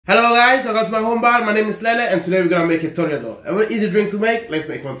welcome to my home bar. My name is Lele and today we're gonna make a Toreador. A very easy drink to make, let's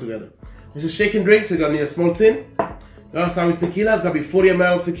make one together. This is shaken drink, so you're gonna need a small tin. We're gonna start with tequila, it's gonna be 40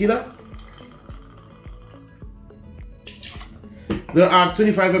 ml of tequila. We're gonna add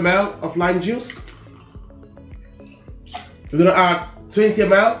 25 ml of lime juice. We're gonna add 20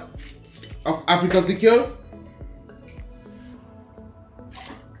 ml of Apricot Liqueur.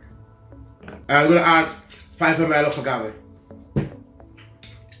 And we're gonna add 5 ml of Agave.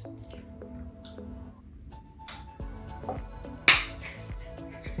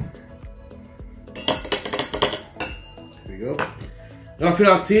 Here we go. We're gonna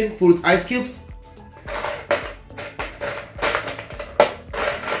fill our tin full with ice cubes.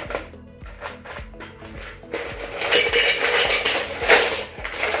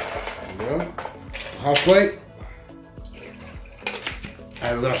 There we go. Halfway.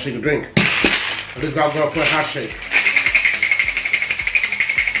 And we're gonna shake a drink. And this guy's gonna put a hard shake.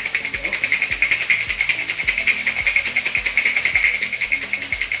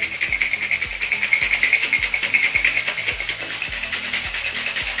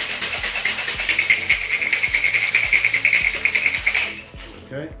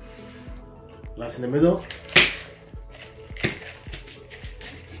 Okay, glass in the middle.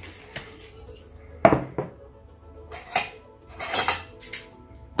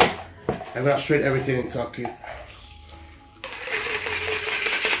 I'm gonna straight everything into a cube.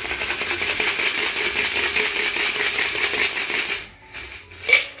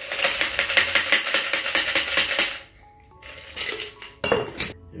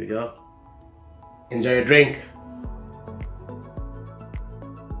 Here we go. Enjoy your drink.